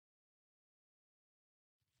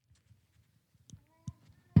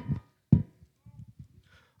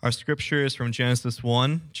Our scripture is from Genesis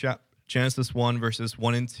 1, verses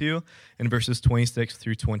 1 and 2, and verses 26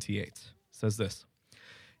 through 28. It says this: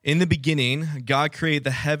 In the beginning, God created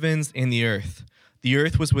the heavens and the earth. The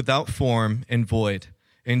earth was without form and void,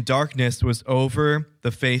 and darkness was over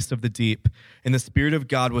the face of the deep, and the Spirit of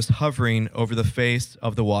God was hovering over the face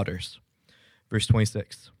of the waters. Verse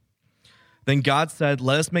 26. Then God said,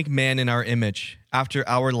 Let us make man in our image, after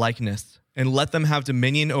our likeness, and let them have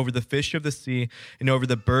dominion over the fish of the sea, and over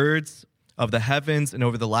the birds of the heavens, and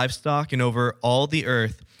over the livestock, and over all the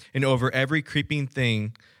earth, and over every creeping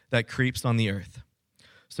thing that creeps on the earth.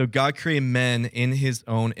 So God created men in his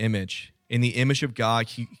own image. In the image of God,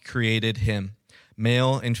 he created him.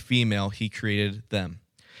 Male and female, he created them.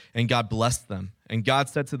 And God blessed them. And God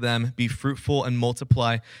said to them, Be fruitful and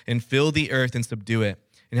multiply, and fill the earth and subdue it,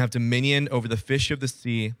 and have dominion over the fish of the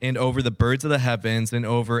sea, and over the birds of the heavens, and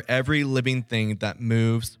over every living thing that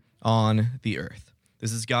moves on the earth.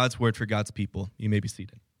 This is God's word for God's people. You may be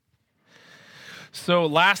seated. So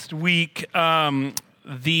last week,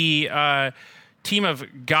 the team of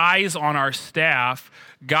guys on our staff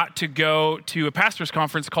got to go to a pastor's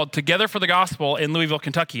conference called Together for the Gospel in Louisville,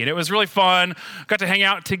 Kentucky. And it was really fun. Got to hang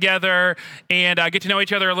out together and get to know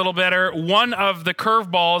each other a little better. One of the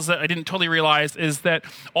curveballs that I didn't totally realize is that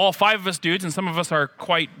all 5 of us dudes, and some of us are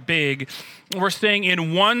quite big, we're staying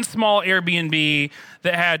in one small Airbnb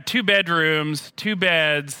that had 2 bedrooms, 2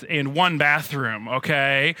 beds, and 1 bathroom,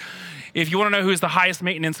 okay? If you want to know who's the highest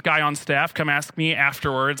maintenance guy on staff, come ask me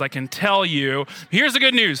afterwards. I can tell you. Here's the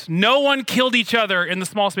good news. No one killed each other in the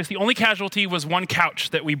small space. The only casualty was 1 couch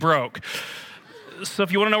that we broke. So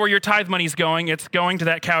if you want to know where your tithe money's going, it's going to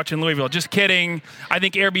that couch in Louisville. Just kidding. I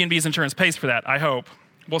think Airbnb's insurance pays for that. I hope.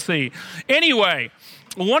 We'll see. Anyway,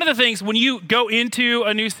 one of the things when you go into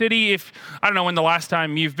a new city, I don't know when the last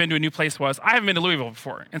time you've been to a new place was. I haven't been to Louisville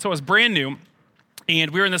before. And so it was brand new.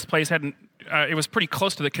 And we were in this place, it was pretty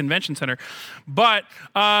close to the convention center. But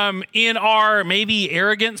in our maybe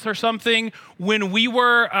arrogance or something, when we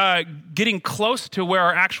were getting close to where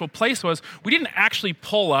our actual place was, we didn't actually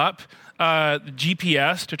pull up the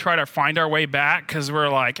GPS to try to find our way back because we're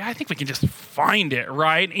like, I think we can just find it,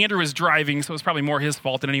 right? Andrew was driving, so it was probably more his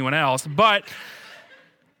fault than anyone else. But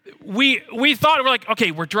we thought, we're like,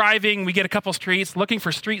 okay, we're driving, we get a couple streets, looking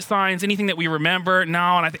for street signs, anything that we remember.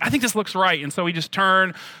 No, and I think this looks right. And so we just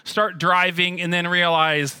start driving, and then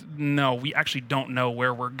realize, no, we actually don't know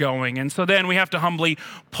where we're going. And so then we have to humbly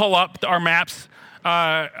pull up our maps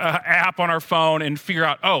app on our phone and figure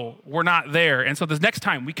out, oh, we're not there. And so the next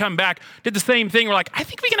time we come back, did the same thing. We're like, I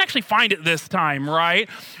think we can actually find it this time, right?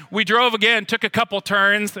 We drove again, took a couple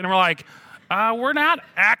turns, and we're like, we're not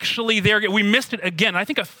actually there. We missed it again. I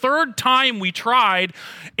think a third time we tried,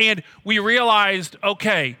 and we realized,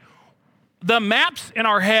 okay, the maps in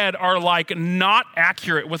our head are like not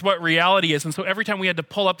accurate with what reality is. And so every time we had to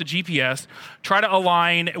pull up the GPS, try to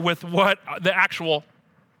align with what the actual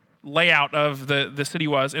layout of the city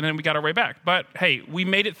was, and then we got our way back. But hey, we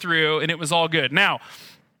made it through, and it was all good. Now,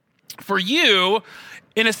 for you,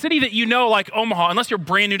 in a city that you know, like Omaha, unless you're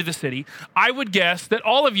brand new to the city, I would guess that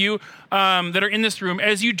all of you that are in this room,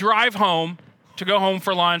 as you drive home to go home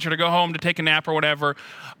for lunch or to go home to take a nap or whatever,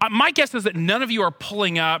 my guess is that none of you are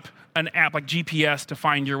pulling up an app like GPS to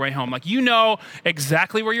find your way home. Like, you know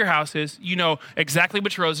exactly where your house is, you know exactly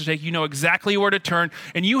which roads to take, you know exactly where to turn,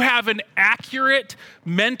 and you have an accurate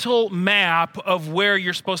mental map of where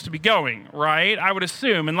you're supposed to be going, right? I would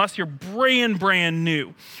assume, unless you're brand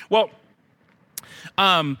new. Well,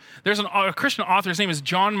 there's a Christian author, his name is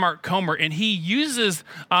John Mark Comer, and he uses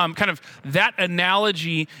kind of that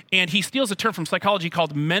analogy, and he steals a term from psychology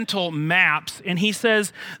called mental maps, and he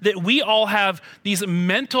says that we all have these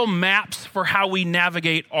mental maps for how we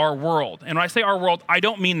navigate our world. And when I say our world, I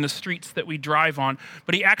don't mean the streets that we drive on,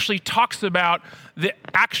 but he actually talks about the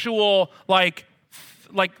actual, like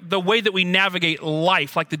the way that we navigate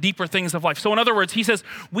life, like the deeper things of life. So in other words, he says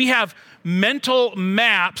we have mental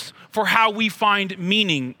maps for how we find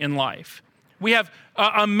meaning in life. We have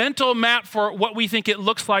a mental map for what we think it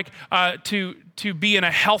looks like to be in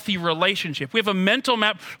a healthy relationship. We have a mental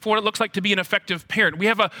map for what it looks like to be an effective parent. We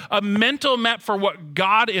have a mental map for what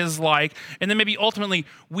God is like. And then maybe ultimately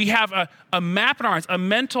we have a map in our minds, a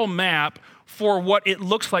mental map for what it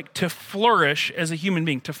looks like to flourish as a human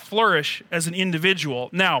being, to flourish as an individual.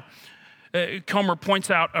 Now, Comer points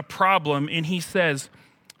out a problem, and he says,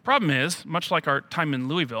 problem is, much like our time in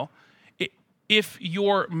Louisville, if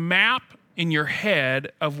your map in your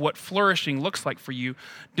head of what flourishing looks like for you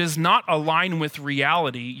does not align with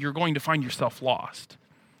reality, you're going to find yourself lost.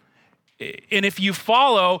 And if you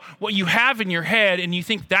follow what you have in your head and you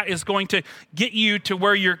think that is going to get you to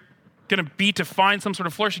where you're going to be to find some sort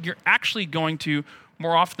of flourishing, you're actually going to,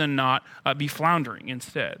 more often than not, be floundering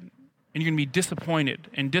instead. And you're going to be disappointed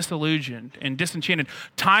and disillusioned and disenchanted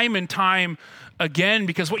time and time again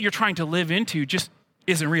because what you're trying to live into just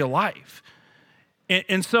isn't real life.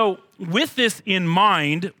 And so with this in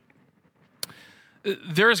mind,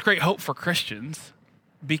 there is great hope for Christians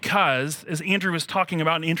because, as Andrew was talking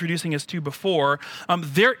about and introducing us to before,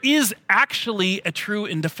 there is actually a true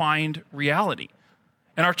and defined reality.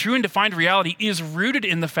 And our true and defined reality is rooted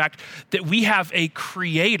in the fact that we have a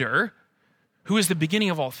creator who is the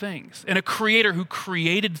beginning of all things, and a creator who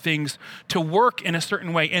created things to work in a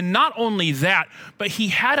certain way. And not only that, but he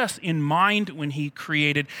had us in mind when he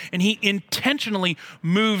created, and he intentionally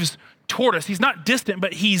moves toward us. He's not distant,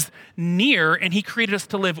 but he's near, and he created us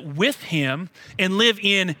to live with him and live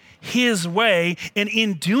in his way. And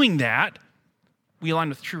in doing that, we align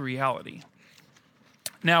with true reality.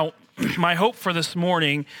 Now, my hope for this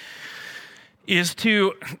morning is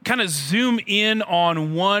to kind of zoom in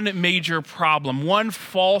on one major problem, one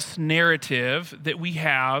false narrative that we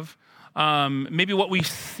have, maybe what we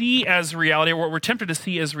see as reality or what we're tempted to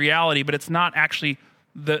see as reality, but it's not actually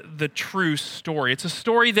the true story. It's a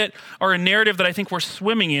story that, or a narrative that I think we're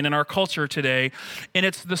swimming in our culture today, and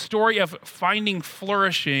it's the story of finding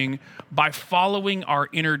flourishing by following our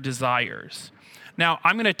inner desires. Now,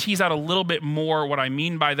 I'm going to tease out a little bit more what I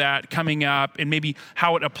mean by that coming up and maybe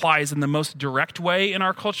how it applies in the most direct way in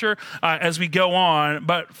our culture as we go on.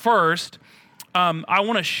 But first, I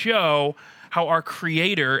want to show how our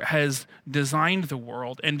Creator has designed the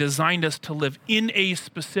world and designed us to live in a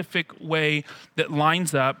specific way that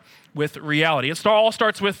lines up with reality. It all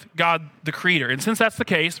starts with God, the Creator. And since that's the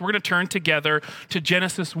case, we're going to turn together to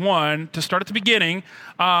Genesis 1 to start at the beginning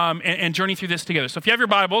and journey through this together. So if you have your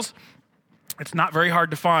Bibles, it's not very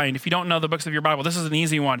hard to find. If you don't know the books of your Bible, this is an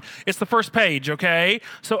easy one. It's the first page, okay?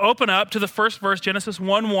 So open up to the first verse, Genesis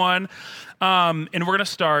 1:1, and we're going to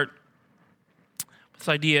start this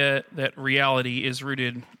idea that reality is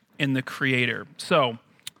rooted in the Creator. So,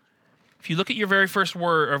 if you look at your very first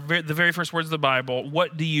word, or the very first words of the Bible,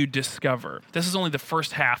 what do you discover? This is only the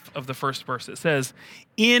first half of the first verse. It says,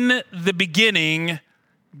 "In the beginning,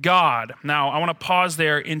 God." Now, I want to pause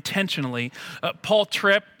there intentionally. Paul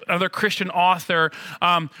Tripp, another Christian author,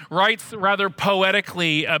 writes rather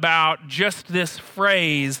poetically about just this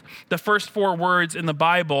phrase, the first four words in the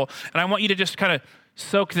Bible, and I want you to just kind of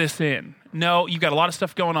soak this in. No, you've got a lot of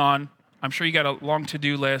stuff going on. I'm sure you got a long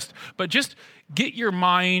to-do list, but just get your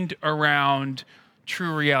mind around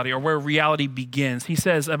true reality or where reality begins. He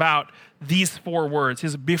says about these four words, he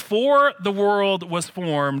says, "Before the world was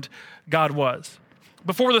formed, God was.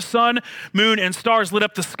 Before the sun, moon, and stars lit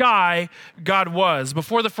up the sky, God was.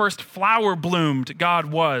 Before the first flower bloomed, God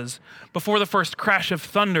was. Before the first crash of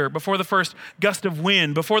thunder, before the first gust of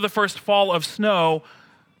wind, before the first fall of snow,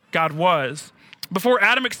 God was. Before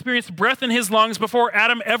Adam experienced breath in his lungs, before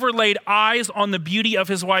Adam ever laid eyes on the beauty of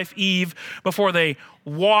his wife Eve, before they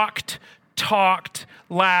walked, talked,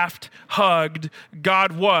 laughed, hugged,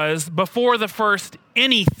 God was. Before the first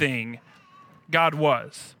anything, God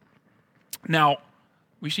was." Now,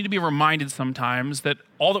 we need to be reminded sometimes that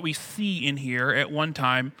all that we see in here at one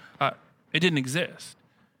time, it didn't exist.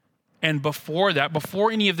 And before that,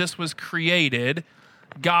 before any of this was created,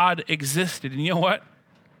 God existed. And you know what?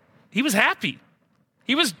 He was happy.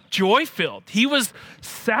 He was joy-filled. He was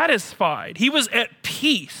satisfied. He was at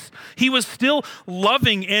peace. He was still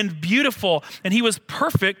loving and beautiful. And he was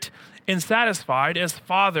perfect and satisfied as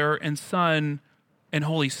Father and Son and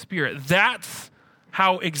Holy Spirit. That's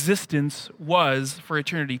how existence was for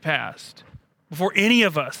eternity past, before any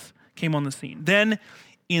of us came on the scene. Then,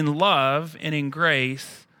 in love and in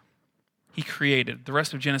grace, he created. The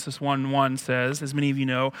rest of Genesis 1:1 says, as many of you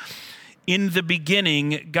know, "In the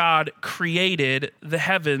beginning, God created the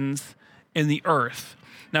heavens and the earth."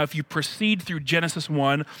 Now, if you proceed through Genesis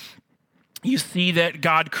 1, you see that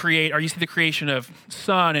you see the creation of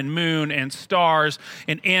sun and moon and stars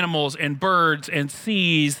and animals and birds and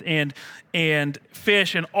seas and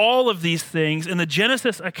fish and all of these things. And the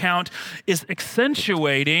Genesis account is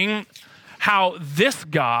accentuating how this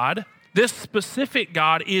God, this specific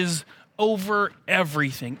God, is over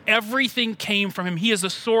everything. Everything came from him. He is the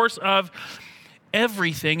source of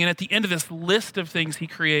everything. And at the end of this list of things he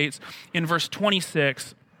creates, in verse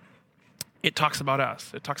 26, it talks about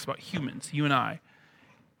us. It talks about humans, you and I.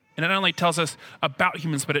 And it not only tells us about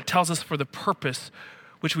humans, but it tells us for the purpose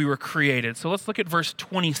which we were created. So let's look at verse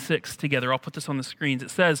 26 together. I'll put this on the screens.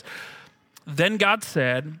 It says, "Then God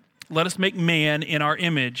said, 'Let us make man in our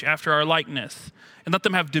image, after our likeness, and let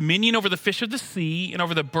them have dominion over the fish of the sea, and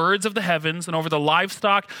over the birds of the heavens, and over the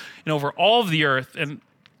livestock, and over all of the earth, and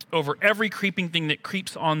over every creeping thing that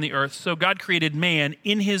creeps on the earth. So God created man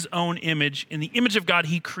in his own image. In the image of God,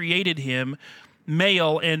 he created him.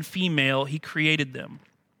 Male and female, he created them.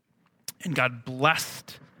 And God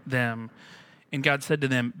blessed them. And God said to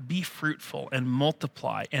them, be fruitful and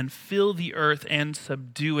multiply and fill the earth and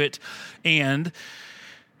subdue it and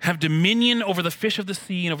have dominion over the fish of the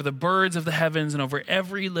sea and over the birds of the heavens and over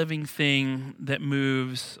every living thing that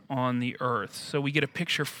moves on the earth. So we get a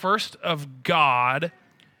picture first of God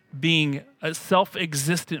being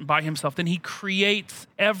self-existent by himself. Then he creates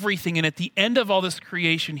everything. And at the end of all this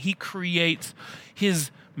creation, he creates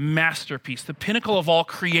his masterpiece, the pinnacle of all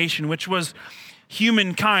creation, which was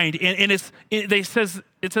humankind. And it says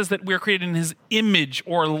that we're created in his image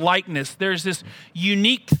or likeness. There's this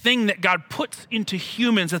unique thing that God puts into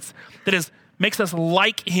humans that makes us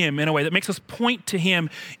like him in a way, that makes us point to him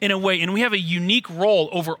in a way. And we have a unique role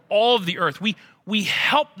over all of the earth. We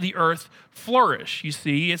help the earth flourish, you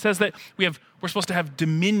see. It says that we're supposed to have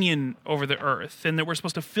dominion over the earth and that we're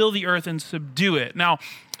supposed to fill the earth and subdue it. Now,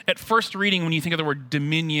 at first reading, when you think of the word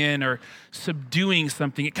dominion or subduing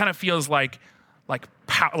something, it kind of feels like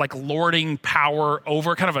lording power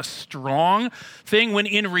over, kind of a strong thing, when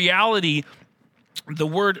in reality, the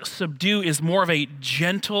word subdue is more of a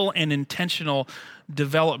gentle and intentional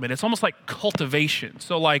development. It's almost like cultivation.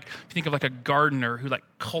 So like, if you think of like a gardener who like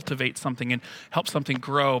cultivates something and helps something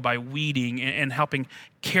grow by weeding and helping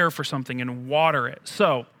care for something and water it.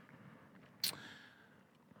 So,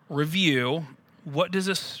 review, what does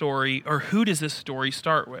this story, or who does this story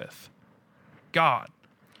start with? God.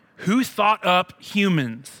 Who thought up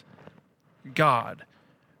humans? God.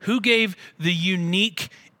 Who gave the unique,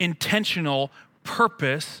 intentional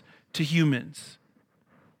purpose to humans?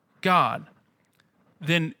 God.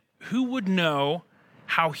 Then who would know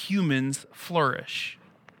how humans flourish?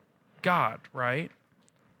 God, right?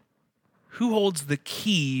 Who holds the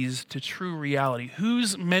keys to true reality?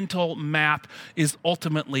 Whose mental map is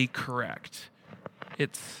ultimately correct?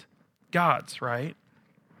 It's God's, right?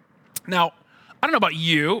 Now, I don't know about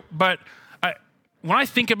you, but when I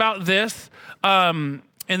think about this and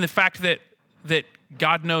the fact that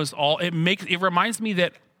God knows all, it reminds me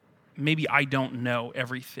that maybe I don't know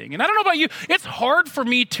everything. And I don't know about you, it's hard for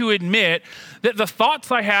me to admit that the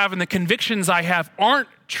thoughts I have and the convictions I have aren't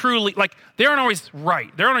truly, like, they aren't always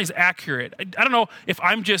right. They aren't always accurate. I don't know if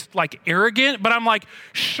I'm just like arrogant, but I'm like,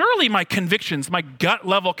 surely my convictions, my gut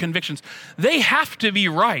level convictions, they have to be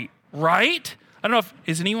right? I don't know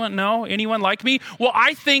does anyone know? Anyone like me? Well,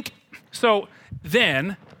 I think, so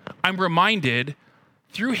then I'm reminded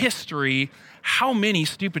through history how many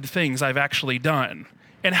stupid things I've actually done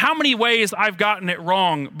and how many ways I've gotten it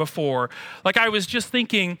wrong before. Like I was just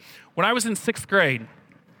thinking, when I was in 6th grade,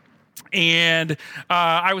 and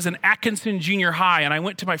I was in Atkinson Junior High, and I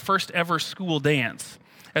went to my first ever school dance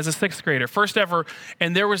as a 6th grader, first ever,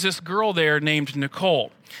 and there was this girl there named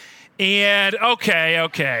Nicole. And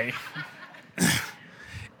okay.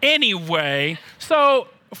 Anyway, so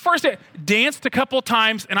first I danced a couple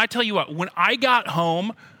times, and I tell you what, when I got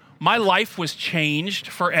home, my life was changed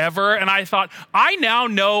forever, and I thought, I now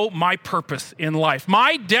know my purpose in life.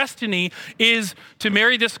 My destiny is to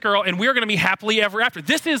marry this girl, and we're going to be happily ever after.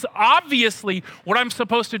 This is obviously what I'm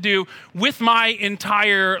supposed to do with my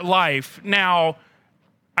entire life. Now,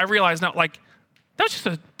 I realize now, like, that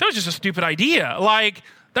was just a stupid idea. Like,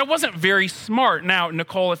 that wasn't very smart. Now,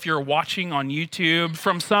 Nicole, if you're watching on YouTube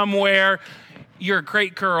from somewhere, you're a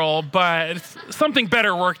great girl, but something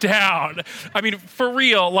better worked out. I mean, for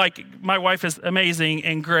real, like, my wife is amazing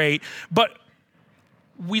and great, but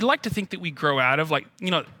we like to think that we grow out of, like,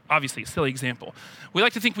 obviously a silly example. We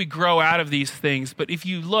like to think we grow out of these things, but if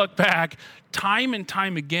you look back, time and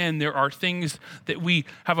time again, there are things that we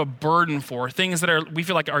have a burden for, things that we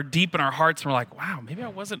feel like are deep in our hearts, and we're like, wow, maybe I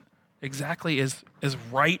wasn't exactly as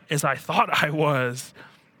right as I thought I was.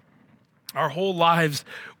 Our whole lives,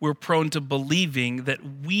 we're prone to believing that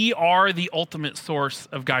we are the ultimate source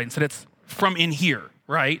of guidance, that it's from in here,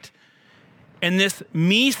 right? And this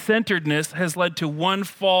me-centeredness has led to one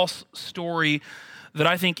false story that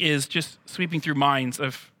I think is just sweeping through minds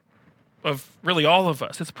of really all of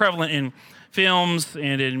us. It's prevalent in films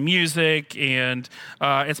and in music, and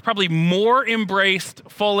it's probably more embraced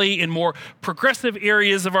fully in more progressive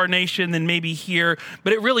areas of our nation than maybe here,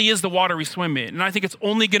 but it really is the water we swim in. And I think it's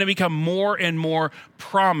only going to become more and more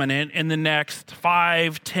prominent in the next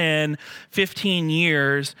 5, 10, 15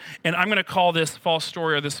 years. And I'm going to call this false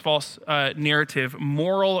story or this false narrative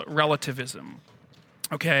moral relativism.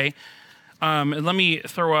 Okay? And let me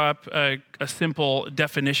throw up a simple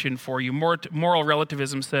definition for you. Moral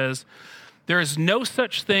relativism says There is no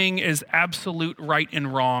such thing as absolute right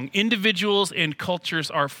and wrong. Individuals and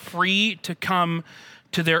cultures are free to come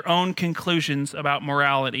to their own conclusions about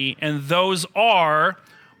morality, and those are,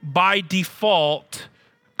 by default,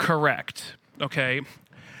 correct. Okay?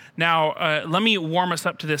 Now, let me warm us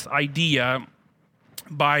up to this idea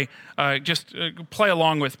by just play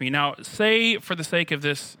along with me. Now, say, for the sake of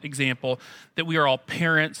this example, that we are all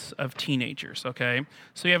parents of teenagers, okay?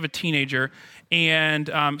 So you have a teenager, and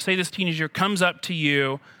say this teenager comes up to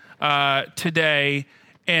you today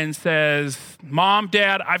and says, Mom,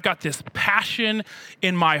 Dad, I've got this passion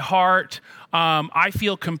in my heart. I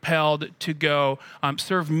feel compelled to go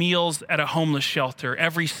serve meals at a homeless shelter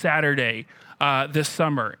every Saturday this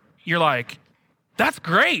summer. You're like, that's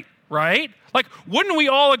great, right? Like, wouldn't we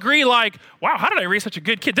all agree, like, wow, how did I raise such a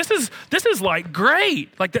good kid? This is like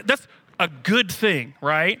great. Like, that's a good thing,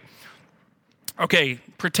 right? Okay,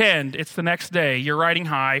 pretend it's the next day. You're riding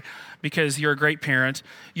high because you're a great parent.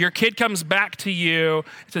 Your kid comes back to you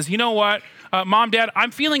and says, you know what, Mom, Dad,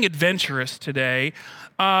 I'm feeling adventurous today.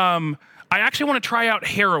 I actually want to try out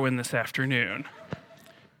heroin this afternoon.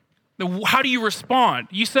 How do you respond?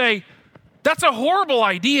 You say, that's a horrible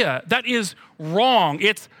idea. That is wrong.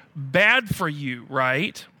 It's bad for you,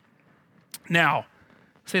 right? Now,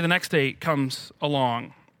 say the next day comes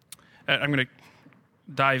along. I'm going to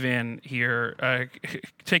dive in here,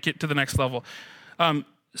 take it to the next level.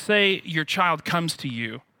 Say your child comes to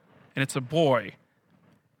you, and it's a boy,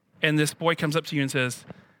 and this boy comes up to you and says,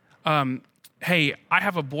 hey, I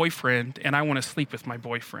have a boyfriend, and I want to sleep with my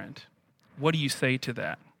boyfriend. What do you say to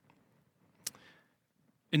that?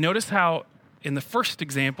 And notice how in the first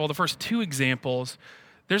example, the first two examples,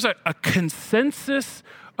 there's a consensus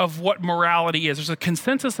of what morality is. There's a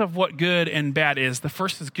consensus of what good and bad is. The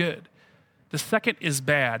first is good. The second is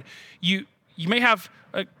bad. You may have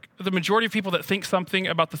the majority of people that think something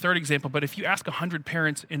about the third example, but if you ask 100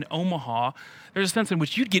 parents in Omaha, there's a sense in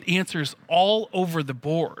which you'd get answers all over the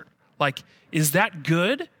board. Like, is that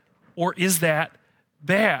good or is that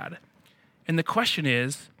bad? And the question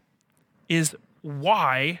is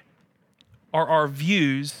why are our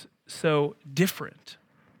views so different?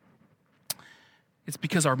 It's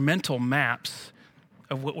because our mental maps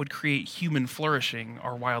of what would create human flourishing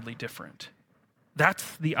are wildly different.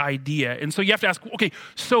 That's the idea. And so you have to ask, okay,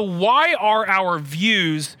 so why are our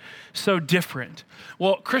views so different?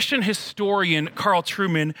 Well, Christian historian Carl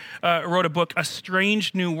Trueman wrote a book, A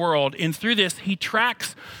Strange New World, and through this, he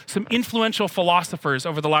tracks some influential philosophers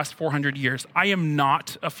over the last 400 years. I am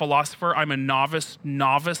not a philosopher. I'm a novice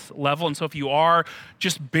level, and so if you are,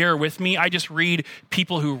 just bear with me. I just read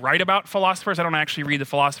people who write about philosophers. I don't actually read the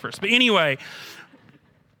philosophers. But anyway,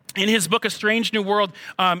 in his book, A Strange New World,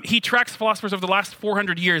 he tracks philosophers over the last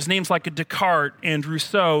 400 years, names like Descartes and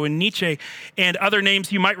Rousseau and Nietzsche and other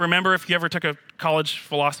names you might remember if you ever took a college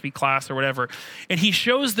philosophy class or whatever. And he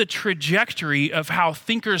shows the trajectory of how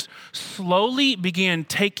thinkers slowly began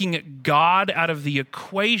taking God out of the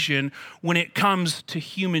equation when it comes to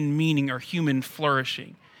human meaning or human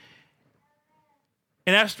flourishing.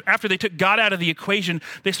 And after they took God out of the equation,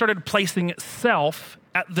 they started placing self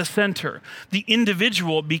at the center. The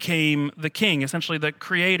individual became the king, essentially the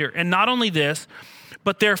creator. And not only this,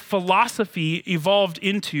 but their philosophy evolved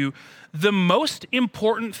into the most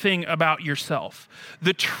important thing about yourself.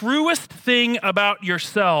 The truest thing about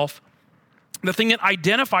yourself, the thing that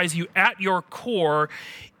identifies you at your core,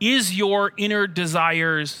 is your inner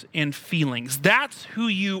desires and feelings. That's who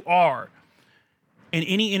you are. And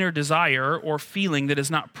any inner desire or feeling that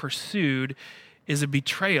is not pursued is a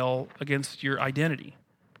betrayal against your identity.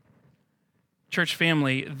 Church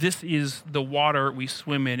family, this is the water we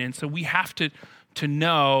swim in. And so we have to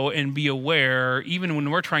know and be aware, even when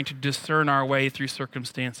we're trying to discern our way through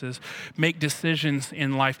circumstances, make decisions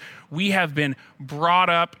in life. We have been brought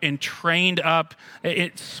up and trained up,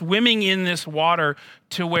 swimming in this water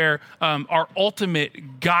to where our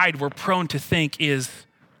ultimate guide, we're prone to think, is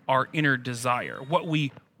our inner desire, what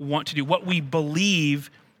we want to do, what we believe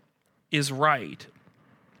is right.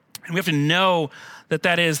 And we have to know that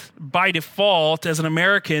that is, by default, as an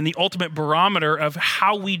American, the ultimate barometer of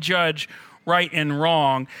how we judge right and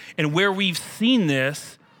wrong. And where we've seen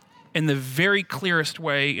this in the very clearest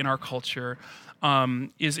way in our culture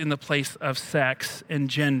is in the place of sex and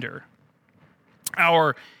gender.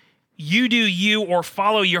 Our you do you or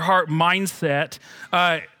follow your heart mindset,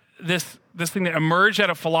 this thing that emerged out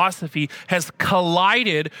of philosophy, has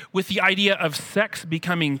collided with the idea of sex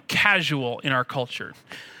becoming casual in our culture.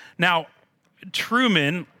 Now,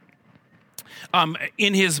 Trueman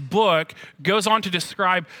in his book, goes on to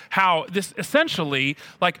describe how this essentially,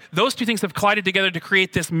 like those two things have collided together to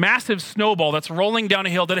create this massive snowball that's rolling down a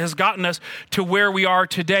hill that has gotten us to where we are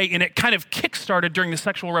today. And it kind of kickstarted during the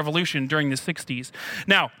sexual revolution during the 60s.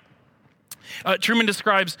 Now, Truman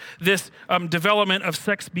describes this development of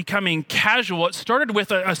sex becoming casual. It started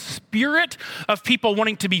with a spirit of people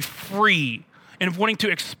wanting to be free and wanting to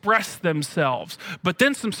express themselves. But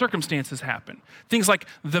then some circumstances happened. Things like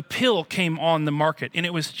the pill came on the market and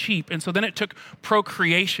it was cheap. And so then it took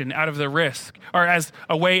procreation out of the risk, or as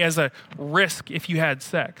a risk if you had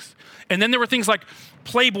sex. And then there were things like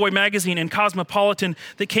Playboy magazine and Cosmopolitan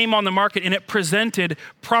that came on the market, and it presented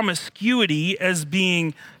promiscuity as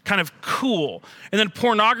being kind of cool. And then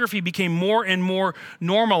pornography became more and more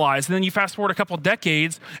normalized. And then you fast forward a couple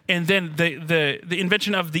decades, and then the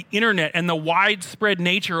invention of the internet and the widespread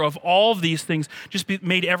nature of all of these things just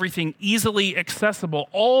made everything easily accessible.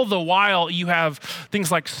 All the while you have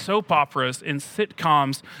things like soap operas and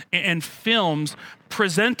sitcoms and films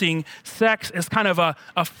presenting sex as kind of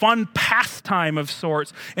a fun pastime of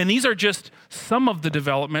sorts. And these are just some of the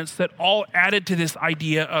developments that all added to this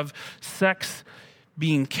idea of sex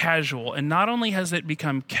being casual. And not only has it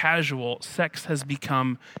become casual, sex has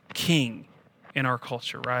become king in our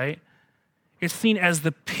culture, right? It's seen as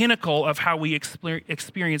the pinnacle of how we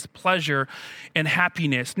experience pleasure and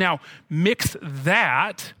happiness. Now, mix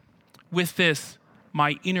that with this,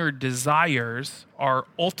 my inner desires are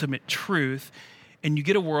ultimate truth, and you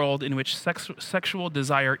get a world in which sexual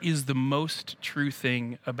desire is the most true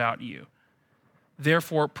thing about you.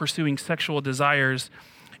 Therefore, pursuing sexual desires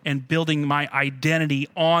and building my identity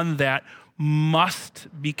on that must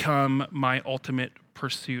become my ultimate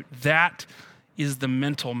pursuit. That is the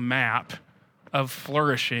mental map of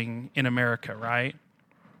flourishing in America, right?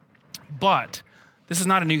 But this is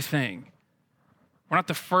not a new thing. We're not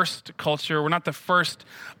the first culture. We're not the first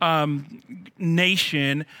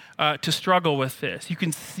nation to struggle with this. You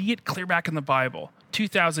can see it clear back in the Bible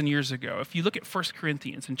 2,000 years ago. If you look at 1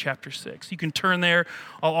 Corinthians in chapter 6, you can turn there.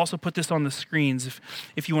 I'll also put this on the screens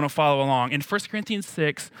if you want to follow along. In 1 Corinthians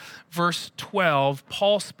 6, verse 12,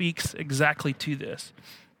 Paul speaks exactly to this.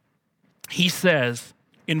 He says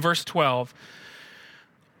in verse 12,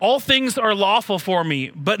 "All things are lawful for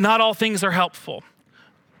me, but not all things are helpful.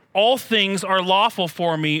 All things are lawful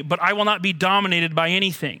for me, but I will not be dominated by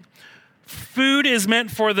anything. Food is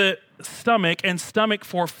meant for the stomach and stomach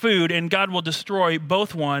for food, and God will destroy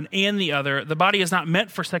both one and the other. The body is not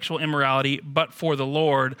meant for sexual immorality, but for the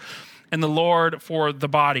Lord, and the Lord for the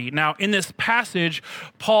body." Now, in this passage,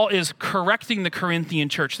 Paul is correcting the Corinthian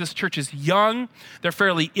church. This church is young. They're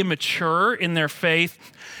fairly immature in their faith,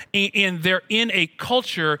 and they're in a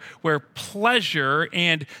culture where pleasure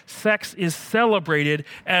and sex is celebrated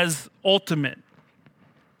as ultimate.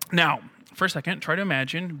 Now, for a second, try to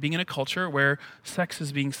imagine being in a culture where sex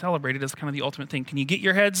is being celebrated as kind of the ultimate thing. Can you get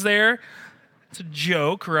your heads there? It's a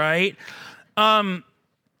joke, right?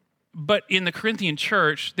 But in the Corinthian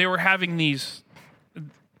church, they were having these,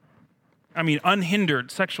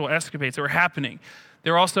 unhindered sexual escapades that were happening. They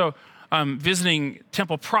were also visiting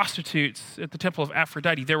temple prostitutes at the temple of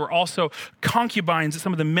Aphrodite. There were also concubines that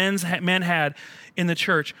some of the men had in the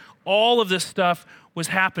church. All of this stuff was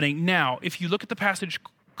happening. Now, if you look at the passage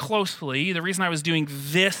closely, the reason I was doing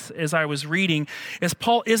this as I was reading is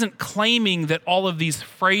Paul isn't claiming that all of these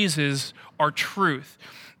phrases are truth.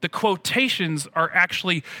 The quotations are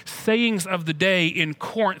actually sayings of the day in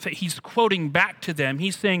Corinth that he's quoting back to them.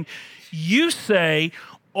 He's saying, "You say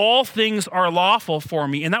all things are lawful for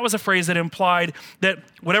me." And that was a phrase that implied that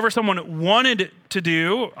whatever someone wanted to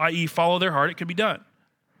do, i.e. follow their heart, it could be done.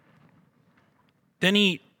 Then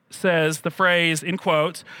he says the phrase, in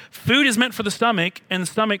quotes, "Food is meant for the stomach and the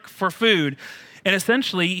stomach for food." And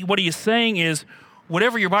essentially what he is saying is,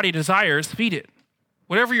 whatever your body desires, feed it.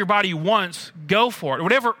 Whatever your body wants, go for it.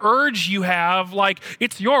 Whatever urge you have,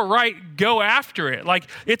 it's your right, go after it.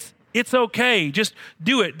 It's okay, just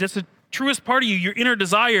do it. That's the truest part of you, your inner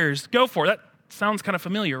desires, go for it. That sounds kind of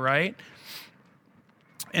familiar, right?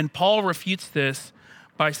 And Paul refutes this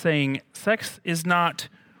by saying sex is not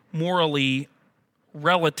morally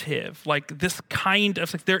relative. This kind of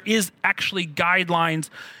sex, there is actually guidelines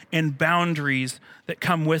and boundaries that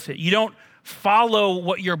come with it. You don't follow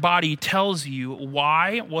what your body tells you.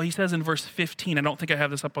 Why? Well, he says in verse 15, I don't think I have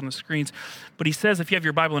this up on the screens, but he says, if you have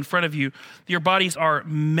your Bible in front of you, your bodies are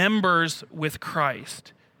members with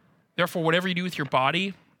Christ. Therefore, whatever you do with your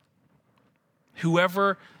body,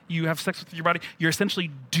 whoever you have sex with your body, you're essentially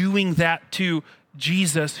doing that to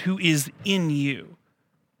Jesus who is in you.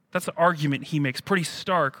 That's the argument he makes. Pretty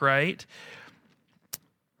stark, right?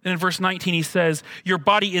 And in verse 19, he says, your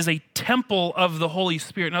body is a temple of the Holy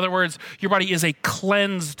Spirit. In other words, your body is a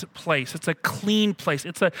cleansed place. It's a clean place.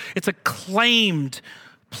 It's a claimed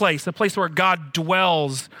place, a place where God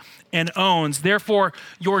dwells and owns. Therefore,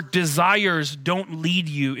 your desires don't lead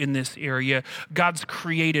you in this area. God's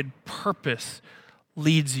created purpose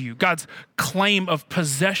leads you. God's claim of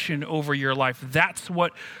possession over your life, that's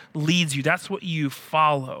what leads you. That's what you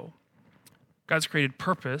follow. God's created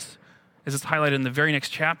purpose, as it's highlighted in the very next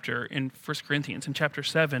chapter in 1 Corinthians, in chapter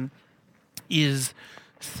 7, is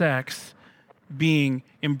sex being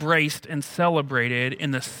embraced and celebrated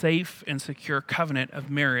in the safe and secure covenant of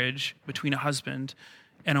marriage between a husband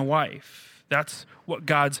and a wife. That's what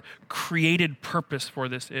God's created purpose for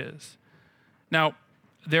this is. Now,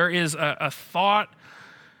 there is a thought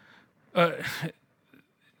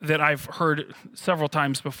that I've heard several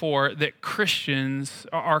times before, that Christians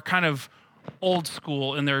are kind of old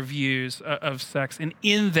school in their views of sex. And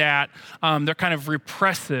in that, they're kind of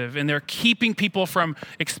repressive, and they're keeping people from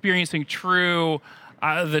experiencing the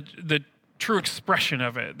true expression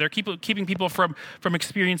of it. They're keeping people from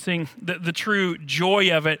experiencing the true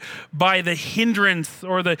joy of it by the hindrance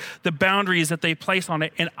or the boundaries that they place on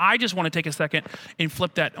it. And I just want to take a second and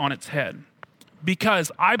flip that on its head,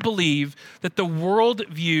 because I believe that the world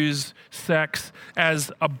views sex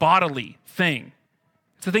as a bodily thing.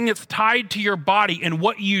 It's a thing that's tied to your body, and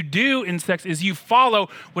what you do in sex is you follow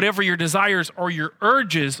whatever your desires or your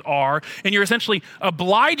urges are, and you're essentially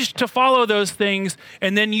obliged to follow those things,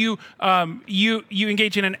 and then you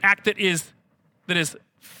engage in an act that is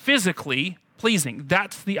physically pleasing.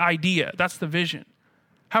 That's the idea. That's the vision.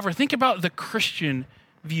 However, think about the Christian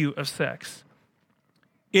view of sex.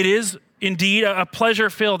 It is indeed a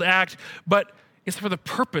pleasure-filled act, but it's for the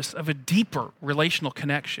purpose of a deeper relational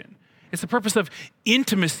connection. It's the purpose of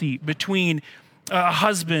intimacy between a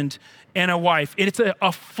husband and a wife. And it's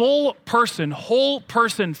a whole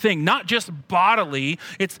person thing, not just bodily.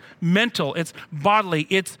 It's mental, it's bodily,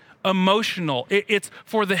 it's emotional. It's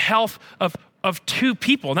for the health of two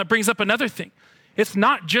people. And that brings up another thing. It's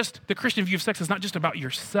not just, the Christian view of sex is not just about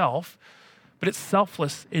yourself, but it's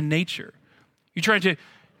selfless in nature. You're trying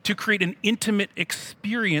to create an intimate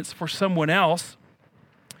experience for someone else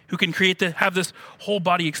who can have this whole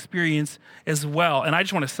body experience as well. And I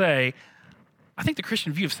just want to say, I think the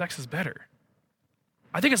Christian view of sex is better.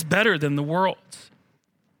 I think it's better than the world's.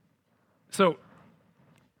 So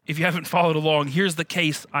if you haven't followed along, here's the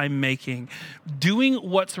case I'm making. Doing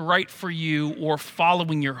what's right for you or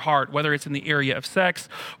following your heart, whether it's in the area of sex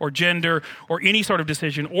or gender or any sort of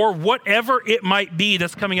decision or whatever it might be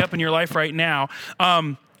that's coming up in your life right now,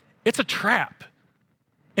 it's a trap.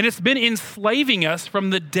 And it's been enslaving us from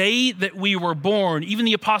the day that we were born. Even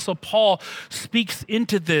the Apostle Paul speaks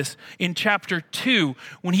into this in chapter 2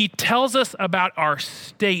 when he tells us about our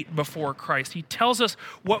state before Christ. He tells us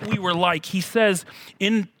what we were like. He says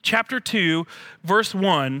in chapter 2, verse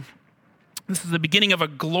 1, this is the beginning of a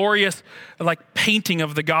glorious painting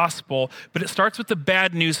of the gospel, but it starts with the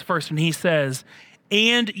bad news first. And he says,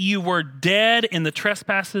 and you were dead in the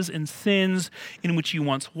trespasses and sins in which you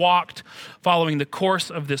once walked, following the course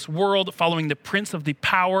of this world, following the prince of the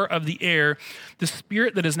power of the air, the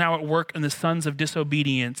spirit that is now at work in the sons of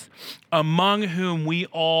disobedience, among whom we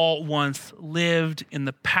all once lived in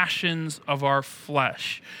the passions of our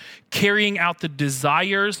flesh, carrying out the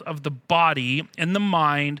desires of the body and the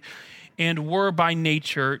mind, and were by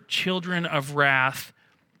nature children of wrath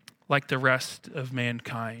like the rest of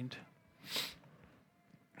mankind.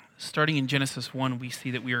 Starting in Genesis 1, we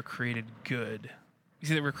see that we are created good. We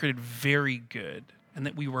see that we're created very good, and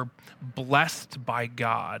that we were blessed by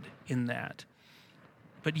God in that.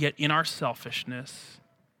 But yet in our selfishness,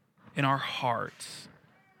 in our hearts,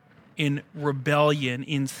 in rebellion,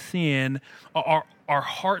 in sin, our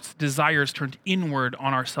heart's desires turned inward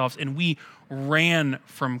on ourselves, and we ran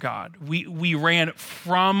from God. We ran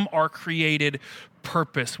from our created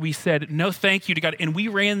purpose. We said, no thank you to God, and we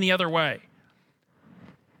ran the other way.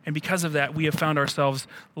 And because of that, we have found ourselves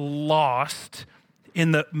lost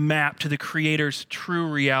in the map to the Creator's true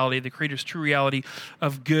reality, the Creator's true reality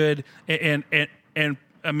of good and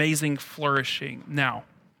amazing flourishing. Now,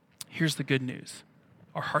 here's the good news.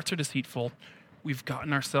 Our hearts are deceitful. We've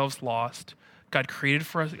gotten ourselves lost. God created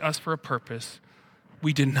us for a purpose.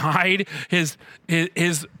 We denied his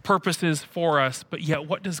purposes for us, but yet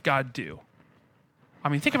what does God do? I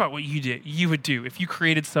mean, think about what you would do if you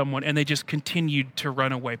created someone and they just continued to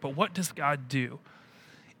run away. But what does God do?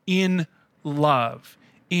 In love,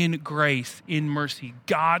 in grace, in mercy,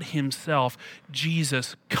 God himself,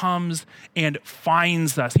 Jesus, comes and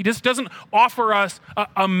finds us. He just doesn't offer us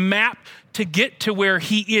a map to get to where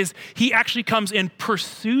he is. He actually comes and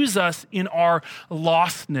pursues us in our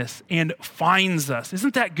lostness and finds us.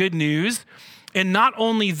 Isn't that good news? And not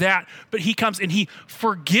only that, but he comes and he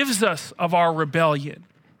forgives us of our rebellion.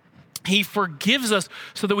 He forgives us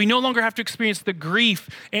so that we no longer have to experience the grief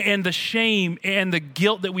and the shame and the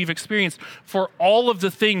guilt that we've experienced for all of the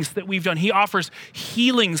things that we've done. He offers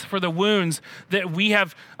healings for the wounds that we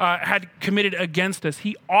have had committed against us.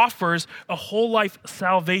 He offers a whole life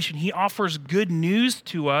salvation. He offers good news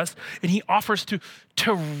to us, and he offers to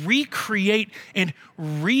recreate and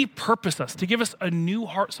repurpose us, to give us a new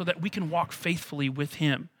heart so that we can walk faithfully with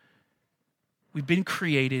him. We've been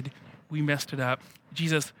created. We messed it up.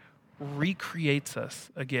 Jesus recreates us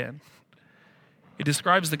again. It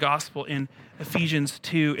describes the gospel in Ephesians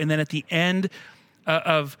 2, and then at the end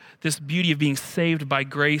of this beauty of being saved by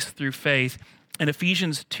grace through faith, in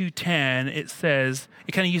Ephesians 2:10, it says,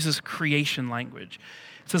 it kind of uses creation language.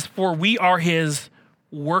 It says, "For we are his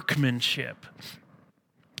workmanship,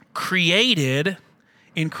 created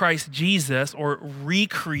in Christ Jesus," or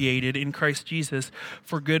recreated in Christ Jesus,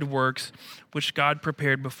 "for good works, which God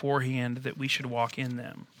prepared beforehand that we should walk in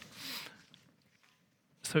them."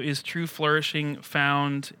 So is true flourishing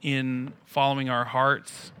found in following our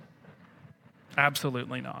hearts?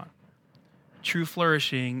 Absolutely not. True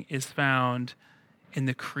flourishing is found in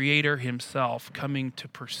the Creator himself coming to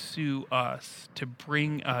pursue us, to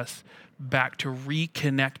bring us back, to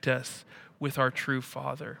reconnect us with our true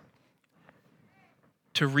Father,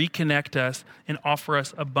 to reconnect us and offer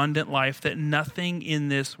us abundant life that nothing in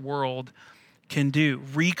this world can do,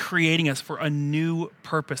 recreating us for a new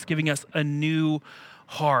purpose, giving us a new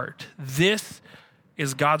heart. This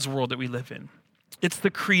is God's world that we live in. It's the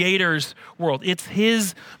Creator's world. It's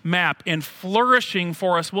his map, and flourishing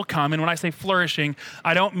for us will come. And when I say flourishing,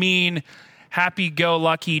 I don't mean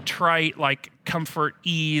happy-go-lucky, trite, like comfort,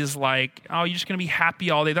 ease, like, oh, you're just going to be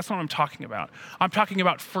happy all day. That's not what I'm talking about. I'm talking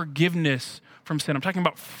about forgiveness from sin. I'm talking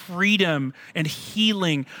about freedom and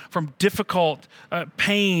healing from difficult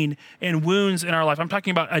pain and wounds in our life. I'm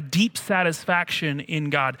talking about a deep satisfaction in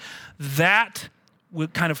God. That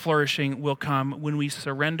kind of flourishing will come when we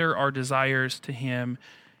surrender our desires to him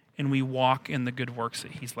and we walk in the good works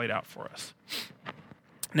that he's laid out for us.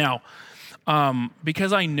 Now,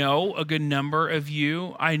 because I know a good number of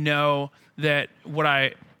you, I know that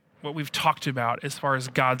what we've talked about as far as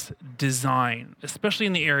God's design, especially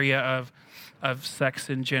in the area of sex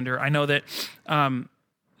and gender, I know that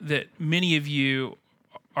that many of you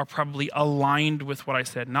are probably aligned with what I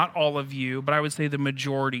said. Not all of you, but I would say the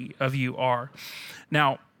majority of you are.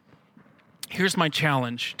 Now, here's my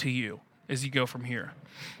challenge to you as you go from here.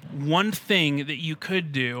 One thing that you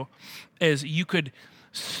could do is you could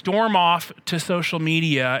storm off to social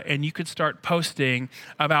media and you could start posting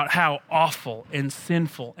about how awful and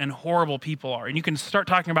sinful and horrible people are. And you can start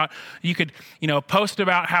talking about, you could, post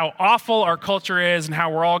about how awful our culture is and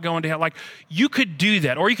how we're all going to hell. Like, you could do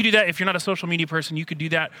that. Or you could do that if you're not a social media person, you could do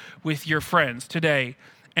that with your friends today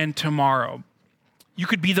and tomorrow. You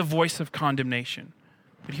could be the voice of condemnation.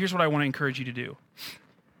 But here's what I want to encourage you to do.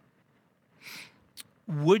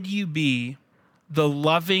 Would you be the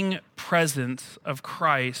loving presence of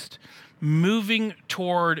Christ moving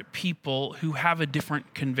toward people who have a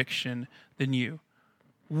different conviction than you?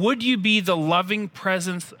 Would you be the loving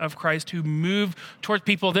presence of Christ who move towards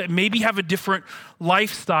people that maybe have a different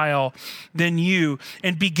lifestyle than you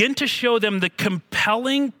and begin to show them the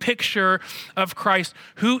compelling picture of Christ,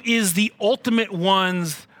 who is the ultimate one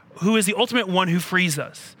who frees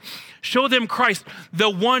us? Show them Christ,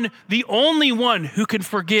 the only one who can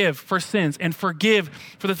forgive for sins and forgive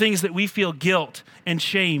for the things that we feel guilt and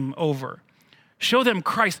shame over. Show them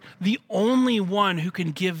Christ, the only one who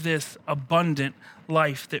can give this abundant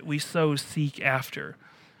life that we so seek after.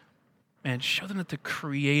 And show them that the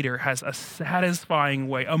Creator has a satisfying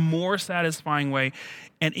way, a more satisfying way,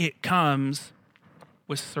 and it comes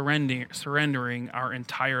with surrendering our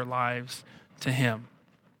entire lives to him.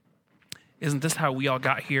 Isn't this how we all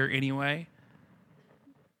got here anyway?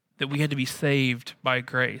 That we had to be saved by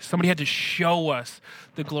grace. Somebody had to show us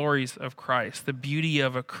the glories of Christ, the beauty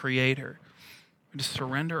of a Creator, and to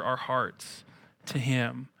surrender our hearts to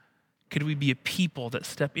him. Could we be a people that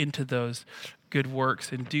step into those good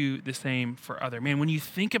works and do the same for others? Man, when you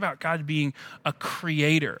think about God being a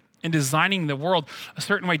creator and designing the world a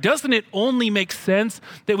certain way, doesn't it only make sense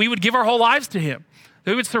that we would give our whole lives to him?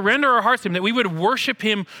 That we would surrender our hearts to him, that we would worship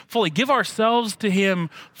him fully, give ourselves to him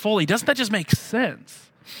fully. Doesn't that just make sense?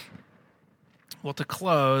 Well, to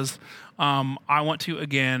close, I want to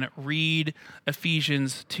again read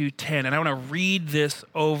Ephesians 2:10, and I want to read this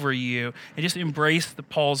over you and just embrace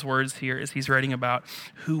Paul's words here as he's writing about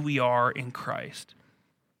who we are in Christ.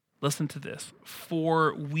 Listen to this.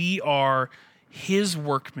 For we are his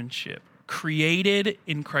workmanship, created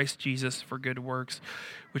in Christ Jesus for good works,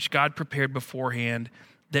 which God prepared beforehand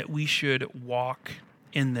that we should walk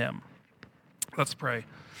in them. Let's pray.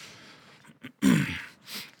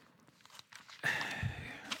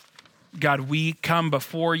 God, we come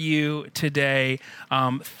before you today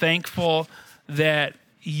thankful that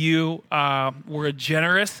you were a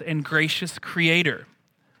generous and gracious creator.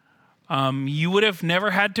 You would have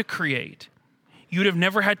never had to create. You would have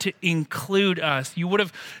never had to include us. You would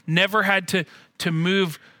have never had to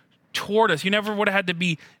move toward us. You never would have had to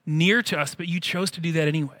be near to us, but you chose to do that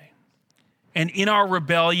anyway. And in our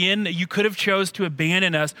rebellion, you could have chose to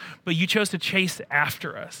abandon us, but you chose to chase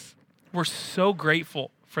after us. We're so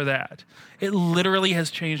grateful for that. It literally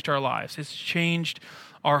has changed our lives. It's changed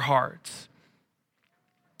our hearts.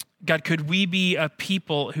 God, could we be a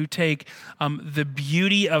people who take the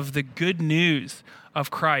beauty of the good news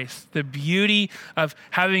of Christ, the beauty of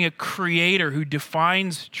having a creator who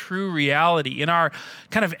defines true reality in our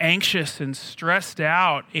kind of anxious and stressed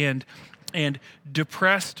out and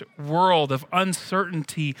depressed world of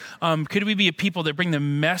uncertainty? Could we be a people that bring the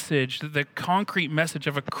message, the concrete message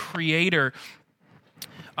of a creator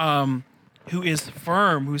who is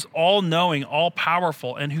firm, who's all-knowing,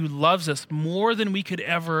 all-powerful, and who loves us more than we could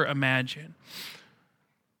ever imagine?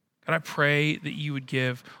 God, I pray that you would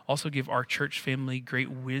also give our church family great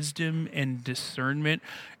wisdom and discernment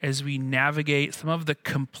as we navigate some of the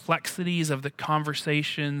complexities of the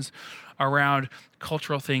conversations around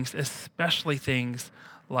cultural things, especially things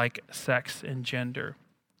like sex and gender.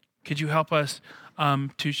 Could you help us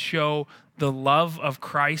to show the love of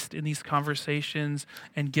Christ in these conversations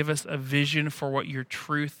and give us a vision for what your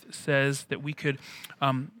truth says, that we could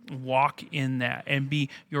walk in that and be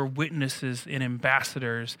your witnesses and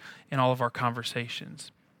ambassadors in all of our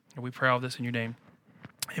conversations. And we pray all this in your name.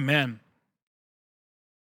 Amen.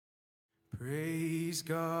 Praise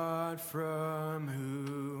God from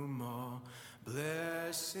whom all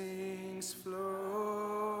blessings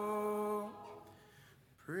flow.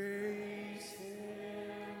 Praise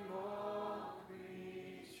him, all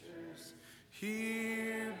creatures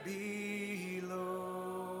here below.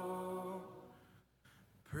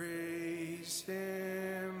 Praise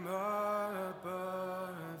him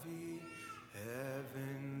above, ye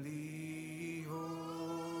heavenly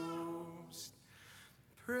host.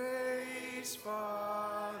 Praise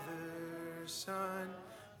Father, Son,